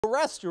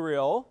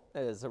Terrestrial,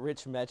 as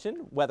Rich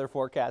mentioned, weather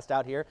forecast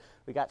out here.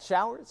 We got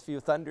showers, a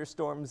few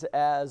thunderstorms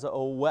as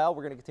well.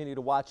 We're going to continue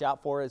to watch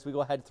out for as we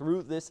go ahead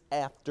through this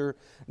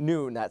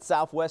afternoon. That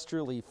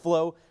southwesterly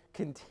flow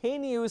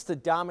continues to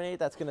dominate.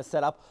 That's going to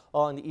set up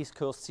along the east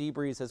coast sea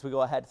breeze as we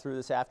go ahead through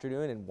this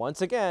afternoon. And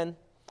once again,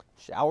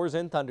 showers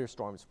and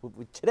thunderstorms.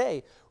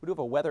 Today, we do have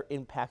a weather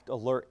impact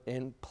alert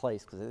in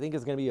place because I think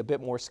it's going to be a bit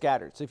more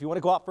scattered. So if you want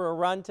to go out for a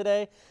run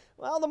today,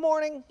 well, the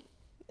morning,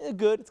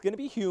 good. It's going to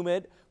be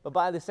humid, but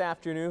by this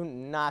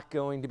afternoon, not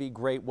going to be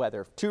great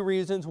weather. Two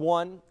reasons.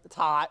 One, it's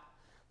hot.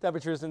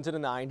 Temperatures into the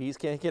 90s.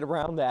 Can't get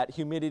around that.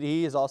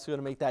 Humidity is also going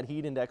to make that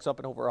heat index up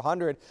and over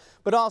 100,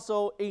 but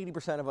also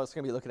 80% of us are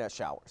going to be looking at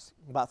showers.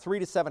 About 3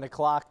 to 7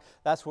 o'clock,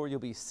 that's where you'll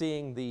be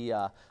seeing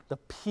the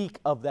peak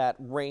of that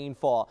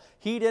rainfall.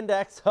 Heat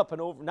index up and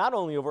over, not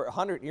only over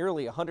 100,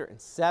 nearly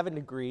 107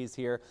 degrees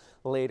here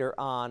later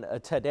on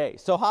today.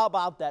 So how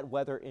about that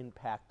weather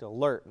impact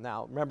alert?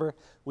 Now, remember,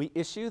 we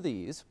issue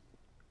these.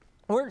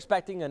 We're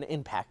expecting an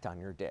impact on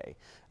your day.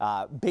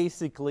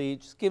 Basically,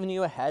 just giving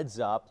you a heads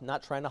up,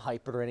 not trying to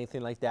hype it or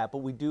anything like that, but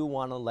we do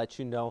want to let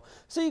you know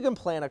so you can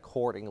plan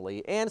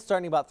accordingly. And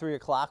starting about 3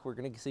 o'clock, we're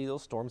going to see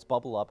those storms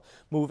bubble up,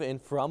 move in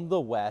from the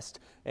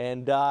west,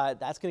 and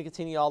that's going to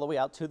continue all the way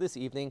out to this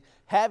evening.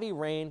 Heavy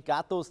rain,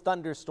 got those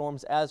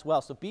thunderstorms as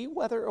well. So be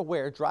weather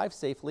aware, drive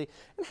safely,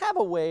 and have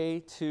a way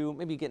to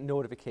maybe get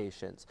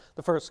notifications.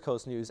 The First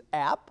Coast News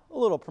app, a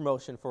little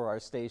promotion for our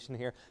station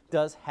here,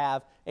 does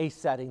have a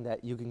setting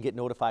that you can get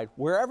notified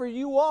wherever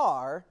you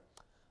are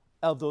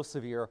of those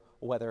severe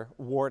weather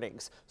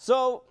warnings.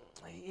 So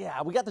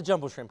yeah, we got the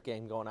jumbo shrimp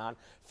game going on.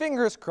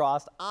 Fingers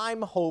crossed.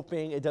 I'm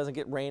hoping it doesn't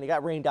get rained. It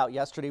got rained out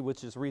yesterday,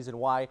 which is the reason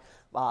why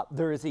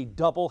there is a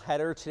double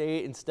header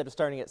today. Instead of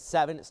starting at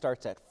 7, it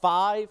starts at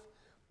 5.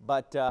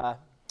 But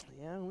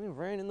yeah, we have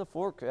rain in the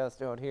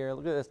forecast out here.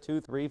 Look at this,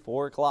 2, 3,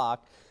 4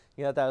 o'clock.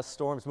 You got those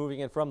storms moving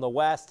in from the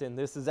west, and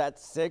this is at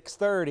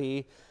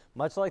 6:30.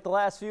 Much like the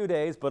last few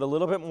days, but a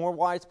little bit more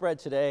widespread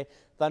today.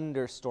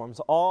 Thunderstorms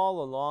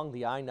all along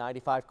the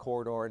I-95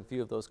 corridor, and a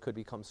few of those could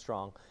become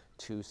strong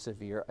to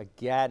severe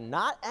again.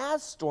 Not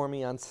as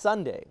stormy on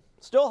Sunday.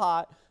 Still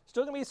hot,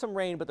 still going to be some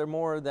rain, but they're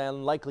more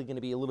than likely going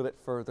to be a little bit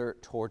further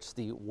towards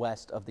the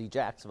west of the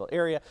Jacksonville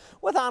area,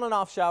 with on and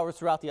off showers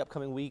throughout the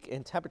upcoming week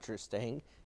and temperatures staying